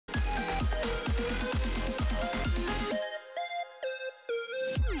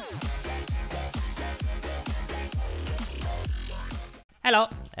Hello.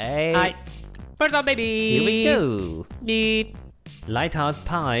 Hey. Hi. First up, baby. Here we go. Beep. Lighthouse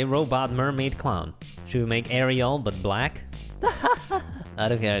Pie Robot Mermaid Clown. Should we make Ariel but black? I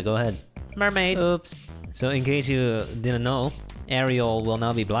don't care. Go ahead. Mermaid. Oops. So in case you didn't know, Ariel will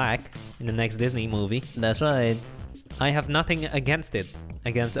now be black in the next Disney movie. That's right. I have nothing against it,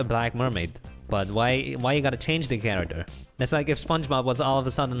 against a black mermaid. But why you gotta change the character? That's like if SpongeBob was all of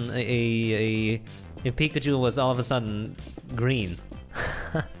a sudden if Pikachu was all of a sudden green.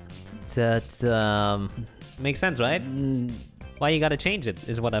 That Makes sense, right? Why you gotta change it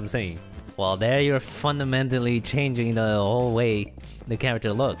is what I'm saying. well, there you're fundamentally changing the whole way the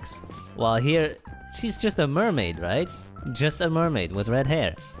character looks. While here, she's just a mermaid, right? Just a mermaid with red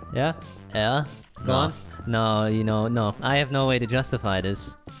hair. Yeah? Yeah? Go on. No, no. I have no way to justify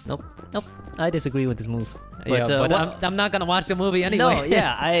this. Nope. I disagree with this move. But I'm not gonna watch the movie anyway. No,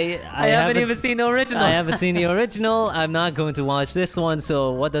 yeah, I haven't even seen the original. I haven't seen the original. I'm not going to watch this one,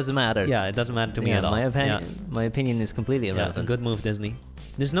 so what does it matter? Yeah, it doesn't matter to me at all. My opinion is completely Yeah, a irrelevant. good move, Disney.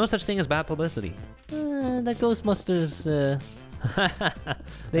 There's no such thing as bad publicity. That Ghostbusters,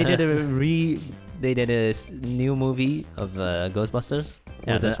 they did a new movie of Ghostbusters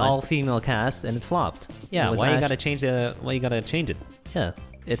Yeah, with that's an fine. all-female cast, and it flopped. Yeah, It was why you gotta change it? Yeah,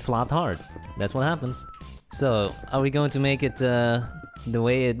 it flopped hard. That's what happens. So, are we going to make it the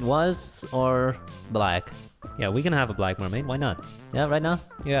way it was, or black? Yeah, we can have a black mermaid. Why not? Yeah, right now?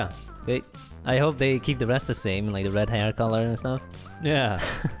 Yeah. Okay. I hope they keep the rest the same, like the red hair color and stuff. Yeah.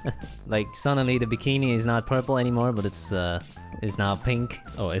 Like, suddenly the bikini is not purple anymore, but it's now pink.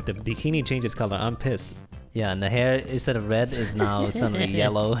 Oh, if the bikini changes color, I'm pissed. Yeah, and the hair, instead of red, is now suddenly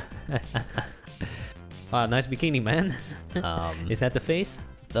yellow. Wow, nice bikini, man. Is that the face?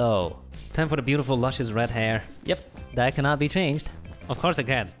 Oh. Time for the beautiful, luscious red hair. Yep, that cannot be changed. Of course I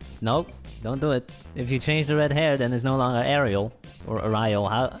can. Nope, don't do it. If you change the red hair, then it's no longer Ariel. Or Ariel,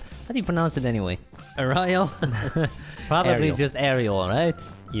 how do you pronounce it anyway? Ariel? Probably Ariel. just Ariel, right?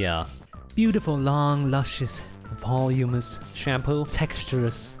 Yeah. Beautiful, long, luscious, voluminous, Shampoo,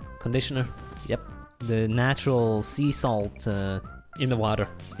 texturous. conditioner, Yep, the natural sea salt. in the water.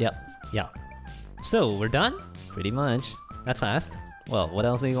 Yep, Yeah. So, we're done? pretty much. That's fast. Well, what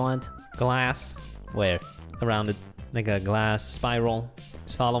else do you want? Glass Where? around it, like a glass spiral.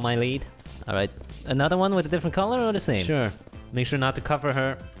 Just follow my lead. Alright, another one with a different color or the same? Sure. Make sure not to cover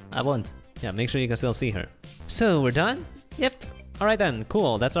her. I won't. Yeah, make sure you can still see her. So, we're done? Yep. Alright then,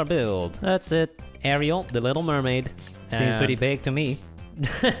 cool, that's our build. That's it. Ariel, the Little Mermaid. Seems pretty and big to me.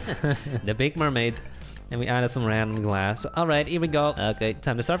 The Big Mermaid. And we added some random glass. Alright, here we go. Okay,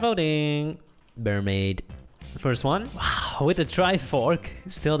 Time to start voting. mermaid. First one. Wow, with a tri-fork.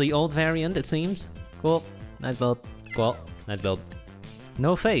 Still the old variant, it seems. Cool. Nice build. Cool. Nice build.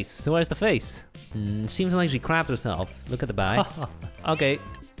 No face. So where's the face? Seems like she crapped herself. Look at the back. Okay.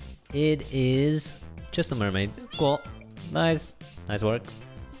 It is just a mermaid. Cool. Nice. Nice work.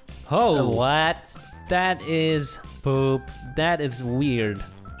 Oh, What? that is poop. That is weird.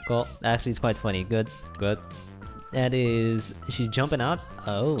 Cool. Actually, it's quite funny. Good. Good. That is... She's jumping out.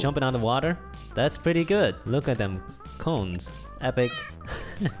 Oh. Jumping out of water. That's pretty good. Look at them cones. Epic.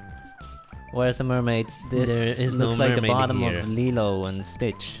 Where's the mermaid? This There is no looks like the mermaid bottom here. of Lilo and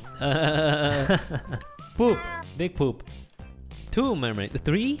Stitch. Poop. Big poop. Two mermaid.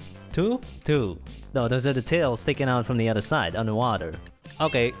 Three? Two? Two. No, those are the tails sticking out from the other side, underwater.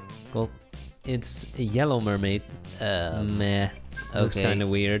 Okay. Cool. It's a yellow mermaid. Meh. Looks Okay. kind of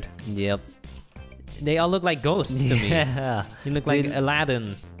weird. Yep. They all look like ghosts to me. Yeah. You look like They-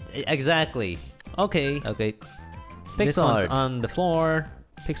 Aladdin. Exactly. Okay. Okay. This Pixel one's art. on the floor.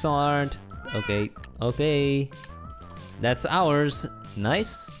 Pixel art. Okay. Okay. That's ours.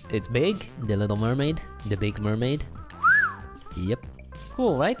 Nice. It's big. The Little Mermaid. The Big Mermaid. Yep.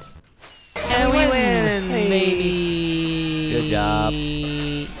 Cool, right? And we win, Hey. baby. Good job.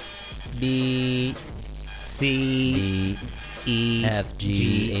 B, C, E, F,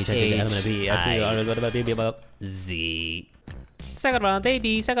 G, H, I, J, K, L, M, N, P, X, Y, I, Z. Second round,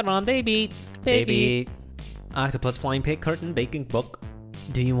 baby. Second round, baby. Baby. Octopus, flying pig, curtain, baking, book.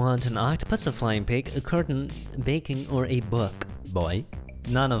 Do you want an octopus, a flying pig, a curtain, baking, or a book, boy?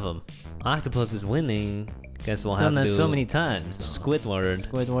 None of them. Octopus is winning. Guess we'll have Done to that do so many times. Squidward.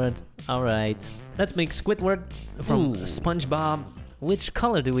 Squidward. All right. Let's make Squidward from Ooh. SpongeBob. Which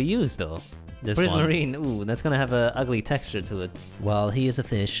color do we use though? This one. Prismarine. Ooh, that's gonna have a ugly texture to it. Well, he is a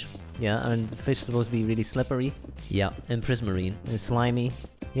fish. Yeah, and the fish is supposed to be really slippery Yeah, and Prismarine. and slimy.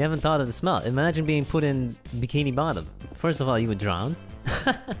 You haven't thought of the smell. Imagine being put in Bikini Bottom. First of all, you would drown.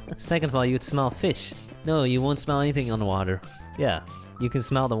 Second of all, you would smell fish. No, you won't smell anything on the water. Yeah, you can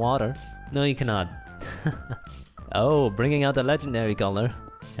smell the water. No, you cannot. Oh, bringing out the legendary color.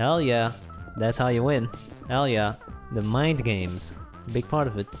 Hell yeah. That's how you win. Hell yeah. The mind games. Big part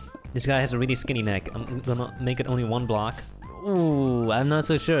of it. This guy has a really skinny neck. I'm gonna make it only 1 block. Ooh, I'm not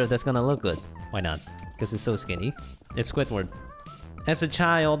so sure if that's gonna look good. Why not? Because it's so skinny. It's Squidward. As a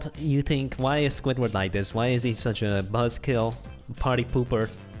child, you think, why is Squidward like this? Why is he such a buzzkill, party pooper?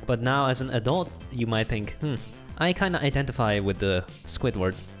 But now as an adult, you might think, I kinda identify with the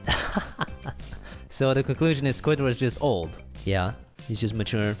Squidward. So the conclusion is Squidward's just old. Yeah, he's just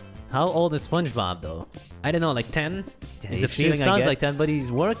mature. How old is SpongeBob though? I don't know, like 10? He sounds like 10, but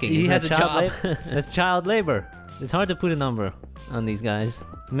he's working. He has a job. That's child labor. It's hard to put a number on these guys.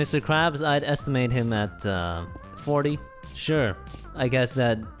 Mr. Krabs, I'd estimate him at 40. Sure. I guess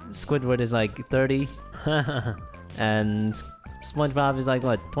that Squidward is like 30. And SpongeBob is like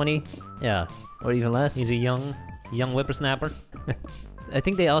what, 20? Yeah. Or even less? He's a young whippersnapper. I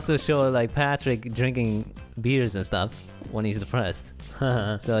think they also show like Patrick drinking beers and stuff when he's depressed.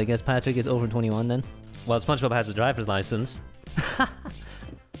 So I guess Patrick is over 21 then? Well, SpongeBob has a driver's license.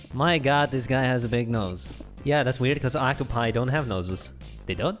 My god, this guy has a big nose. Yeah, that's weird because octopi don't have noses.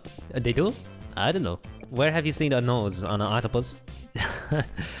 They don't? They do? I don't know. Where have you seen a nose on an octopus?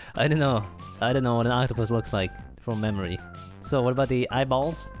 I don't know. I don't know what an octopus looks like from memory. So what about the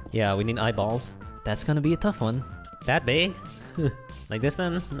eyeballs? Yeah, we need eyeballs. That's gonna be a tough one. That big? Like this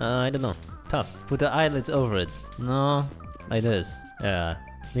then? I don't know. Tough. Put the eyelids over it. No, like this. Yeah,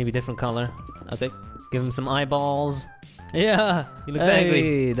 maybe different color. Okay. Give him some eyeballs. Yeah, he looks angry.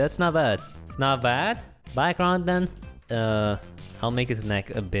 Hey, that's not bad. It's not bad. Background then? I'll make his neck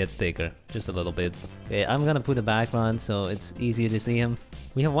a bit thicker, just a little bit. Okay, I'm gonna put a background so it's easier to see him.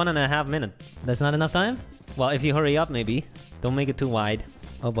 We have 1.5 minutes. That's not enough time? Well, if you hurry up, maybe. Don't make it too wide.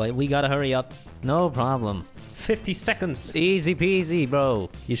 Oh boy, we gotta hurry up. No problem. 50 seconds. Easy peasy, bro.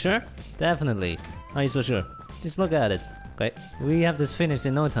 You sure? Definitely. Are you so sure? Just look at it. Okay. We have this finished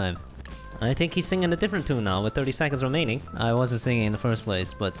in no time. I think he's singing a different tune now with 30 seconds remaining. I wasn't singing in the first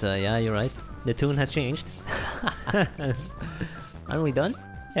place, but yeah, you're right. The tune has changed. Aren't we done?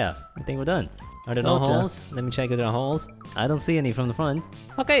 Yeah, I think we're done. are there no holes? Let me check if there are holes. I don't see any from the front.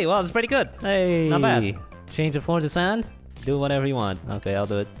 Okay, well, it's pretty good. Hey! Not bad. Change the floor to sand? Do whatever you want. Okay, I'll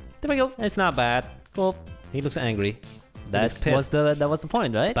do it. There we go. It's not bad. Cool. He looks angry. That was the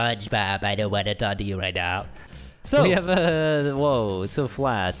point, right? SpongeBob, I don't want to talk to you right now. So we have whoa, it's so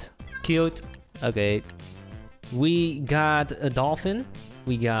flat. Cute. Okay. We got a dolphin.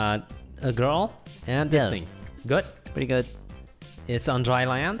 We got a girl. And this thing. Good. Pretty good. It's on dry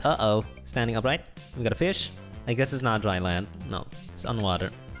land. Uh-oh. Standing upright. We got a fish. I guess it's not dry land. No, it's on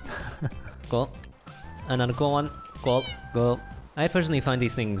water. Cool. Another cool one. Cool. Go. I personally find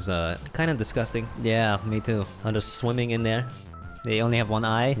these things kind of disgusting. Yeah, me too. How they're swimming in there They only have one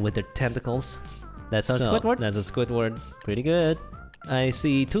eye. with their tentacles. That's a Squidward? That's a Squidward. Pretty good. I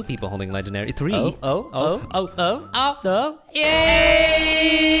see 2 people holding legendary. 3. Oh. Yay!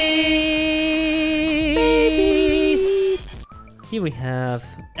 Here we have.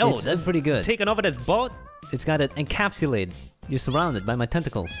 Oh, that's pretty good. Taking over this boat. It's got it encapsulated. You're surrounded by my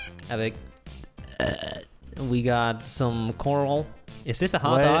tentacles. Epic. We got some coral. Is this a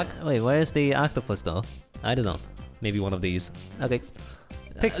hot dog? Wait, where's the octopus though? I don't know. Maybe one of these. Okay.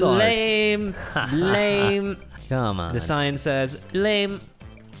 Pixel art. Lame. Lame. Come on. The sign says lame.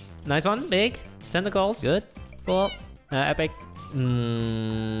 Nice one. Big. Tentacles. Good. Cool. Epic.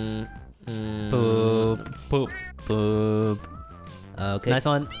 Poop. Poop. Poop. Okay. Nice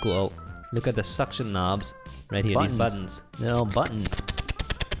one. Cool. Look at the suction knobs right here. These buttons. They're all buttons.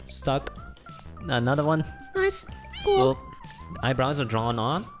 Stuck. Another one. Nice. Cool. Eyebrows are drawn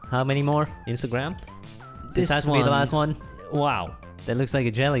on. How many more? Instagram. This has to be the last one. Wow. That looks like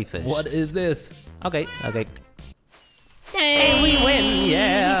a jellyfish. What is this? Okay. Okay. Hey, we win.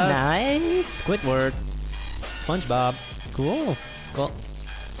 Yeah. Nice. Squidward. SpongeBob. Cool. Cool.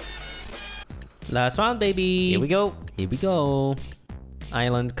 Last round, baby. Here we go. Here we go.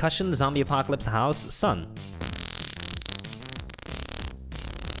 Island cushion, zombie apocalypse house, sun.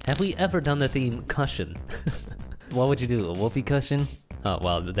 Have we ever done the theme cushion? What would you do? A whoopee cushion? Oh,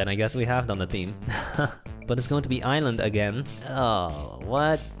 well, then I guess we have done the theme. But it's going to be island again. Oh,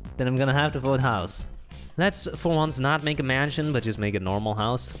 what? Then I'm gonna have to vote house. Let's, for once, not make a mansion, but just make a normal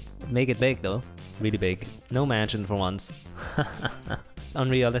house. Make it big though. Really big. No mansion for once.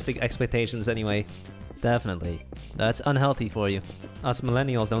 Unrealistic expectations anyway. Definitely. That's unhealthy for you. Us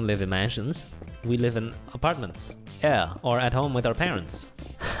millennials don't live in mansions. We live in apartments. Yeah. Or at home with our parents.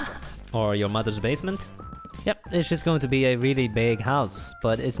 Or your mother's basement. Yep, it's just going to be a really big house,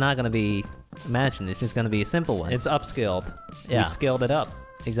 but it's not gonna be a mansion, it's just gonna be a simple one. It's upscaled. Yeah. We scaled it up.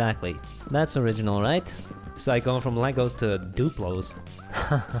 Exactly. That's original, right? It's like going from Legos to Duplos.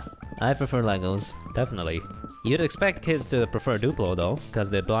 I prefer Legos. Definitely. You'd expect kids to prefer Duplo though, because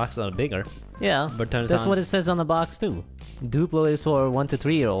the blocks are bigger. Yeah, But turns that's out what it says on the box too. Duplo is for 1 to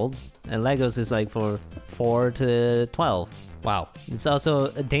 3 year olds, and Legos is like for 4 to 12. wow. It's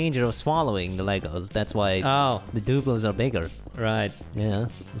also a danger of swallowing the Legos. That's why Oh, the Duplos are bigger. right. Yeah,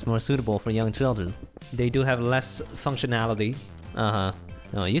 it's more suitable for young children. They do have less functionality. Uh-huh.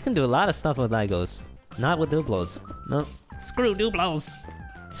 No, you can do a lot of stuff with Legos. Not with Duplos. No, Screw Duplos.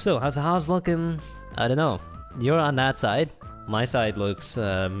 So, how's the house looking? I don't know. You're on that side. My side looks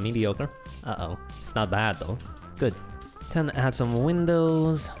mediocre. Uh-oh. It's not bad though. Good. Then add some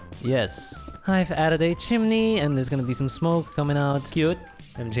windows. Yes. I've added a chimney, and there's gonna be some smoke coming out. Cute.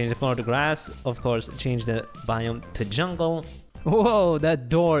 Then change the floor to grass. Of course, change the biome to jungle. Whoa, that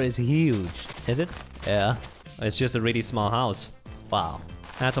door is huge. Is it? Yeah. It's just a really small house. Wow.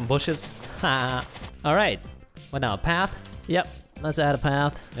 Add some bushes. Ha. All right. What now? Path? Yep. Let's add a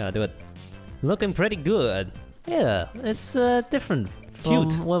path. Yeah, do it. Looking pretty good. Yeah, it's different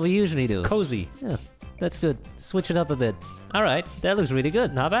Cute. from what we usually do. Cozy. Yeah, that's good. Switch it up a bit. All right. That looks really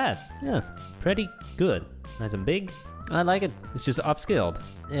good. Not bad. Yeah, Pretty good. Nice and big. I like it. It's just upscaled.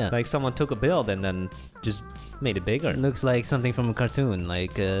 Yeah. It's like someone took a build and then just made it bigger. It looks like something from a cartoon,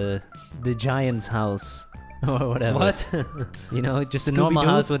 like the Giant's house or whatever. What? You know, just a normal Scooby-Doo?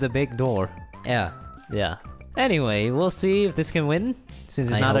 house with a big door. Yeah. Yeah. Anyway, we'll see if this can win, since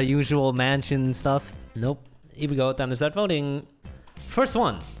it's I not our hope. usual mansion stuff. Nope. Here we go. Time to start voting. First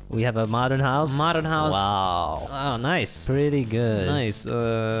one. We have a modern house. Modern house. Wow. Oh, nice. Pretty good. Nice.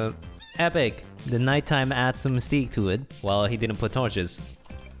 Epic. The nighttime adds some mystique to it. Well, he didn't put torches.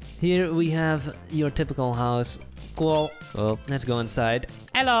 Here we have your typical house. Cool. Oh, Let's go inside.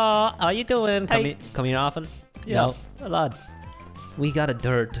 Hello. How you doing? Come, Hey. come here often? yeah, a lot. We got a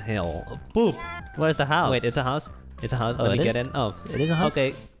dirt hill. Boop. Where's the house? Wait, it's a house? It's a house. Oh, Let me it get is? in. Oh, It is a house?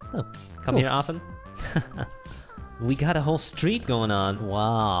 okay. Oh, Come cool. here often. We got a whole street going on.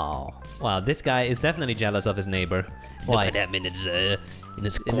 Wow. Wow, this guy is definitely jealous of his neighbor. Why? Look at him in his In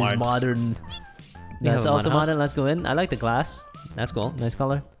this quartz. modern. We have That's a also modern house. modern. Let's go in. I like the glass. That's cool. Nice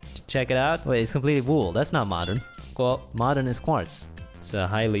color. Check it out. Wait, it's completely wool. That's not modern. Cool. Modern is quartz. It's a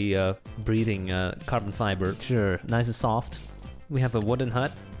highly breathing carbon fiber. Sure. Nice and soft. We have a wooden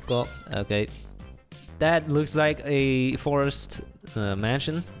hut. Cool. Okay. That looks like a forest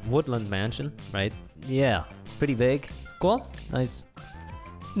mansion, woodland mansion, right? Yeah. It's pretty big. Cool. Nice.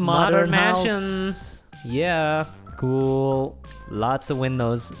 Modern house. mansions. Yeah. Cool. Lots of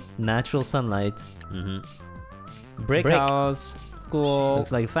windows. Natural sunlight. Brick Brick. house. Cool.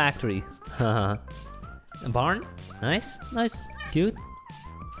 Looks like a factory. A barn. Nice. Nice. Cute.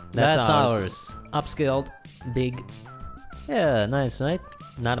 That's ours. Upscaled. Big. Yeah, nice, right?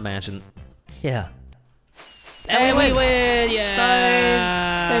 Not a mansion. Yeah. And we we win! Yeah!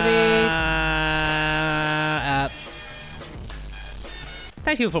 Nice, baby.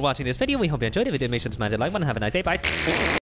 Thank you for watching this video. We hope you enjoyed it. If you did, make sure to smash the like button. Have a nice day. Bye.